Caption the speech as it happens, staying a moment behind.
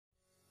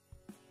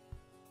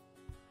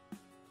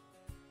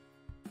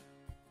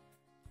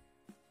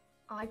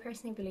I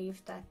personally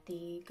believe that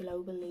the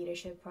Global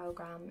Leadership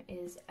Programme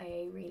is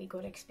a really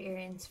good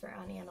experience for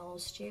any and all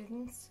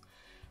students,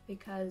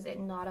 because it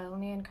not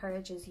only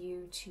encourages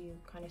you to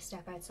kind of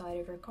step outside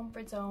of your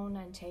comfort zone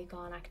and take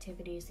on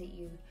activities that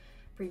you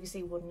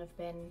previously wouldn't have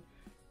been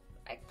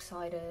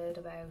excited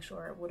about,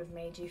 or it would have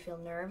made you feel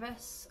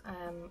nervous.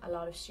 A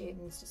lot of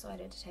students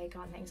decided to take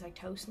on things like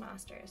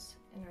Toastmasters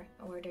in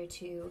order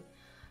to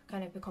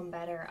kind of become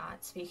better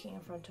at speaking in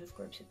front of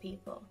groups of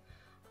people.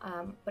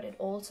 But it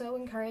also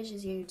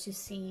encourages you to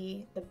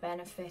see the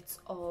benefits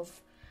of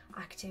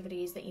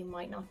activities that you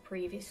might not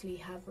previously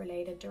have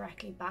related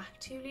directly back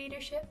to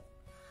leadership,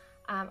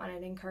 and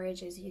it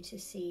encourages you to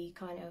see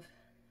kind of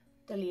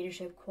the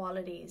leadership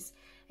qualities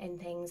in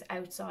things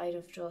outside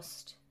of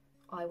just,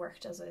 I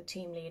worked as a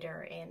team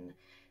leader in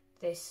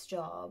this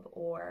job,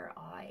 or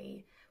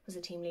I was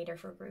a team leader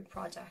for group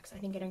projects. I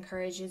think it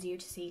encourages you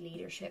to see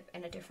leadership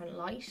in a different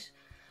light,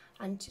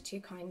 and to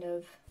kind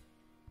of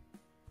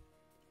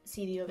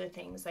see the other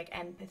things like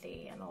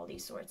empathy and all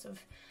these sorts of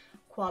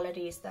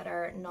qualities that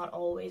are not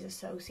always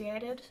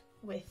associated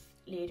with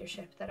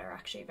leadership that are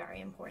actually very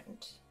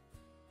important.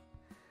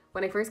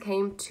 When I first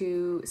came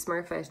to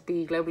Smurfit,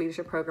 the Global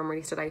Leadership Programme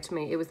really stood out to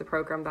me. It was the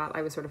programme that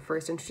I was sort of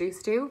first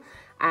introduced to.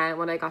 And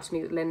when I got to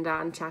meet Linda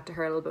and chat to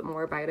her a little bit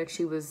more about it,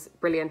 she was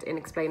brilliant in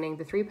explaining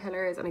the 3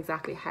 pillars and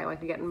exactly how I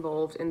could get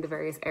involved in the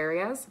various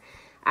areas.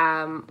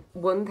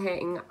 One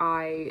thing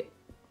I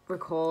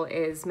recall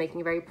is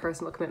making a very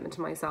personal commitment to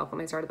myself when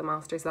I started the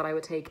Masters that I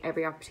would take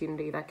every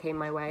opportunity that came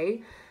my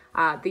way.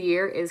 The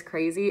year is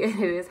crazy, it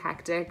is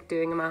hectic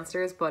doing a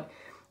Masters, but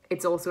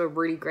it's also a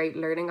really great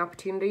learning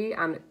opportunity,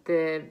 and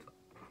the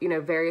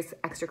various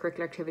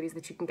extracurricular activities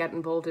that you can get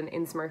involved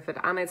in Smurfit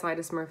and outside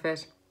of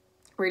Smurfit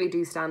really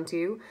do stand to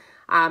you,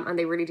 and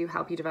they really do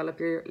help you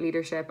develop your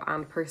leadership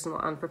and personal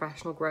and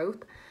professional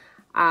growth.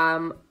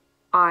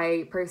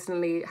 I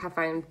personally have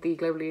found the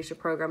Global Leadership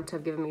Programme to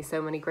have given me so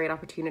many great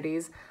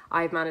opportunities.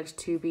 I've managed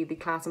to be the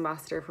class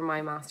ambassador for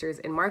my Masters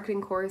in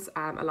Marketing course,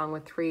 along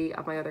with 3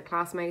 of my other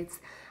classmates.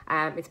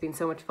 It's been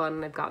so much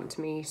fun. I've gotten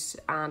to meet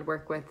and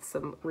work with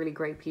some really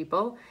great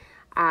people.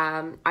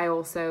 I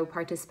also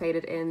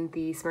participated in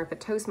the Smurfit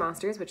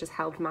Toastmasters, which has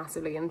helped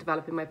massively in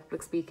developing my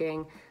public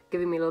speaking,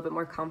 giving me a little bit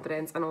more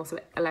confidence, and also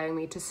allowing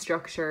me to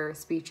structure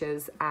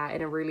speeches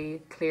in a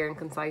really clear and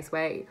concise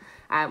way,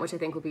 which I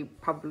think will be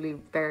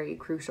probably very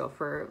crucial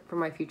for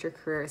my future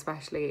career,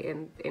 especially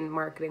in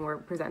marketing, where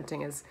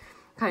presenting is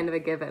kind of a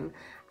given.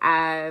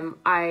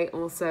 I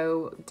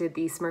also did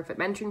the Smurfit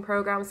mentoring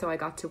program, so I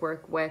got to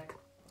work with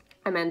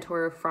a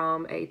mentor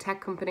from a tech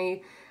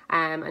company,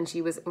 and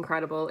she was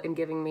incredible in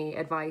giving me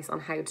advice on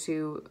how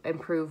to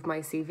improve my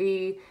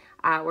CV,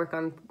 work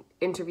on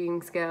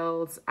interviewing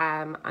skills,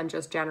 and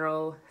just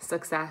general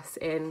success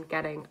in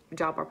getting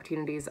job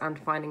opportunities and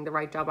finding the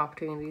right job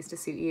opportunities to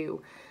suit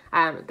you.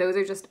 Those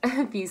are just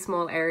a few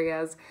small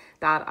areas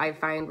that I've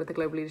found with the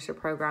Global Leadership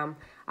Programme.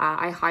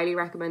 I highly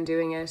recommend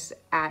doing it.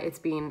 It's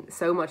been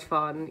so much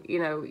fun.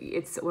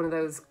 It's one of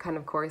those kind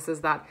of courses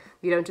that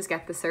you don't just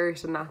get the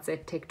cert and that's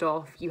it ticked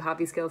off. You have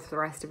these skills for the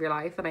rest of your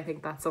life, and I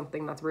think that's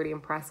something that's really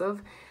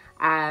impressive.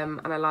 And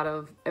a lot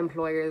of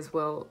employers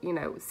will,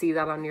 see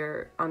that on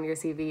your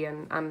CV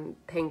and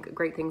think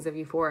great things of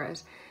you for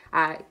it.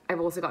 I've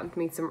also gotten to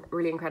meet some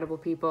really incredible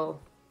people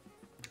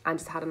and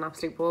just had an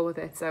absolute ball with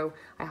it. So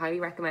I highly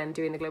recommend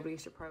doing the Global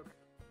Leadership Programme.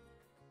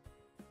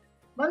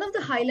 One of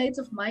the highlights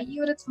of my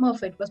year at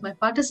Smurfit was my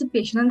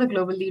participation in the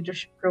Global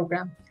Leadership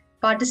Programme.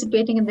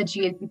 Participating in the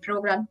GLP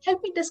program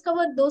helped me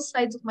discover those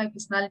sides of my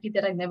personality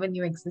that I never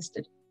knew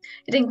existed.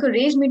 It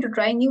encouraged me to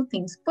try new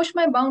things, push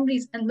my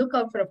boundaries, and look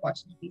out for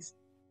opportunities.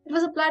 It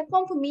was a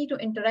platform for me to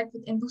interact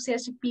with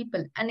enthusiastic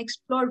people and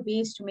explore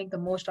ways to make the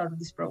most out of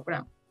this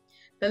program.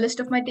 The list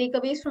of my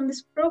takeaways from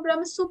this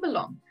program is super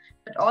long,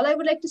 but all I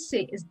would like to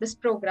say is this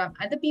program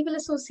and the people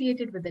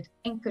associated with it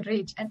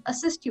encourage and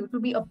assist you to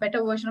be a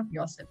better version of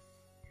yourself.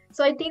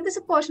 So I take this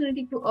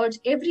opportunity to urge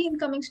every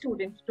incoming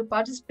student to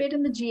participate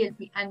in the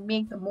GLP and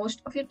make the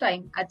most of your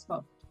time at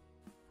Smurfit.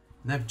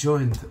 And I've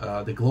joined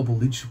the Global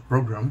Leadership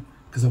Program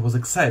because I was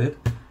excited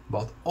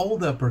about all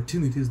the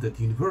opportunities that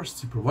the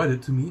university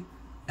provided to me,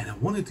 and I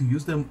wanted to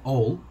use them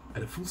all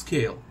at a full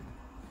scale.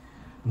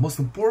 The most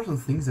important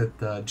things that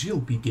the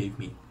GLP gave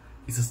me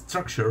is a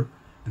structure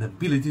and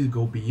ability to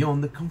go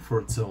beyond the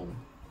comfort zone.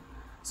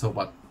 So,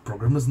 but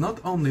program is not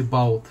only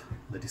about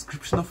the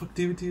description of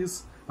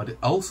activities, but it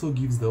also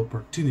gives the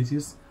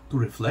opportunities to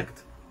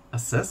reflect,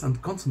 assess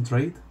and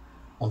concentrate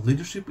on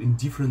leadership in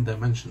different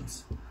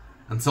dimensions.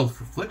 And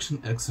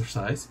self-reflection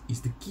exercise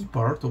is the key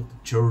part of the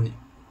journey.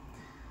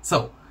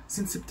 So,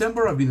 since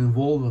September I've been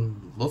involved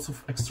in lots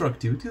of extra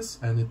activities,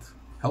 and it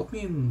helped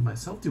me in my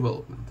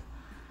self-development.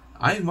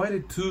 I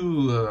invited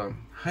 2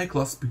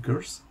 high-class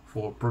speakers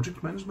for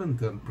project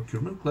management and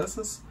procurement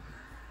classes,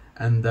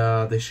 and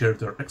they shared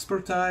their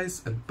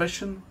expertise and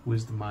passion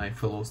with my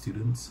fellow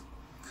students.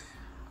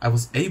 I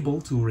was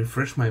able to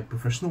refresh my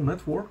professional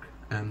network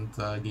and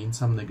gain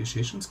some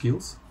negotiation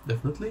skills,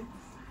 definitely.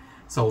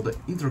 So the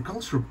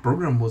intercultural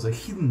program was a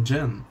hidden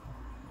gem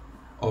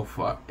of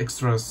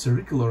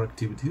extracurricular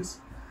activities,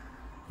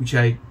 which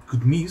I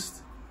could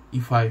miss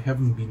if I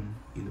haven't been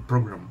in the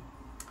program.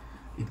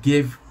 It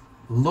gave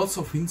lots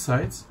of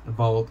insights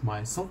about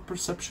my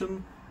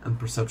self-perception and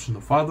perception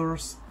of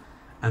others,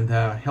 and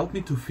helped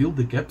me to fill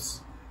the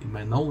gaps in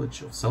my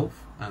knowledge of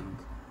self and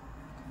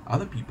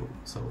other people.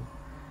 So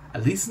I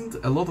listened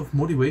a lot of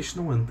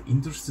motivational and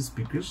interesting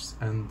speakers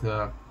and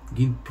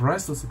gained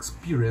priceless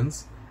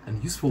experience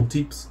and useful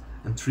tips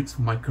and tricks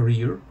for my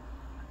career,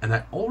 and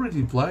I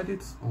already applied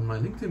it on my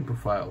LinkedIn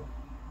profile.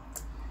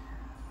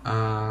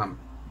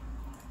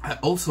 I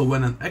also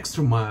went an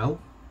extra mile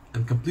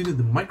and completed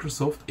the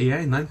Microsoft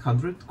AI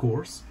 900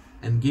 course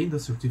and gained a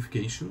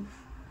certification,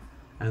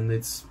 and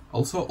it's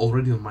also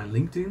already on my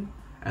LinkedIn,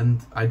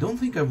 and I don't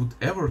think I would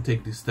ever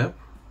take this step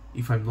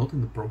if I'm not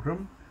in the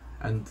program.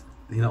 And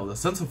you know, the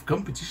sense of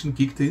competition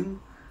kicked in,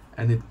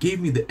 and it gave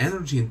me the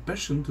energy and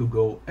passion to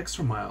go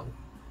extra mile.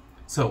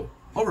 So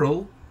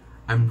overall,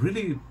 I'm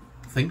really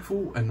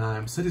thankful and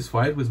I'm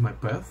satisfied with my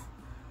path,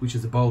 which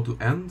is about to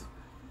end,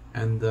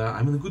 and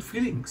I'm in good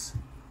feelings.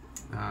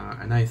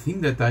 And I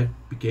think that I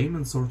became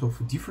a sort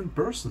of different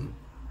person,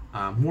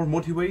 more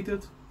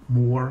motivated,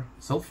 more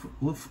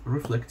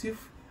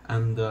self-reflective,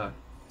 and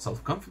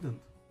self-confident.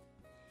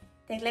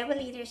 The Global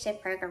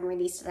Leadership Program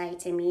really stood out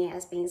to me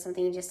as being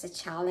something just to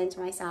challenge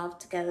myself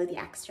to go the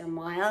extra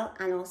mile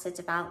and also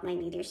develop my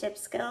leadership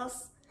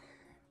skills.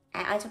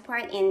 I took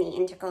part in the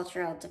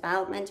Intercultural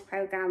Development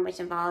Program,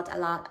 which involved a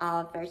lot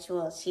of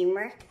virtual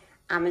teamwork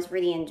and was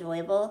really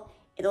enjoyable.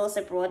 It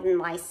also broadened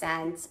my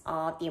sense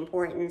of the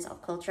importance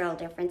of cultural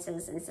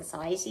differences in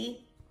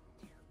society.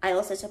 I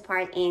also took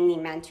part in the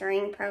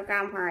mentoring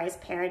program, where I was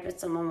paired with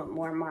someone with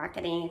more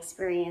marketing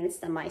experience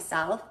than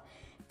myself.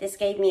 This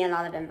gave me a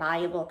lot of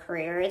invaluable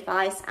career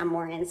advice and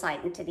more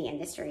insight into the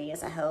industry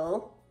as a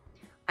whole.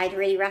 I'd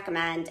really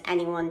recommend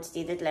anyone to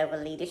do the Global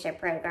Leadership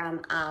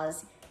Program,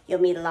 as you'll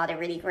meet a lot of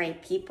really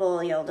great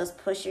people, you'll just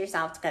push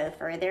yourself to go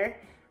further,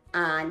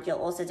 and you'll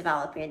also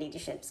develop your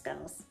leadership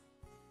skills.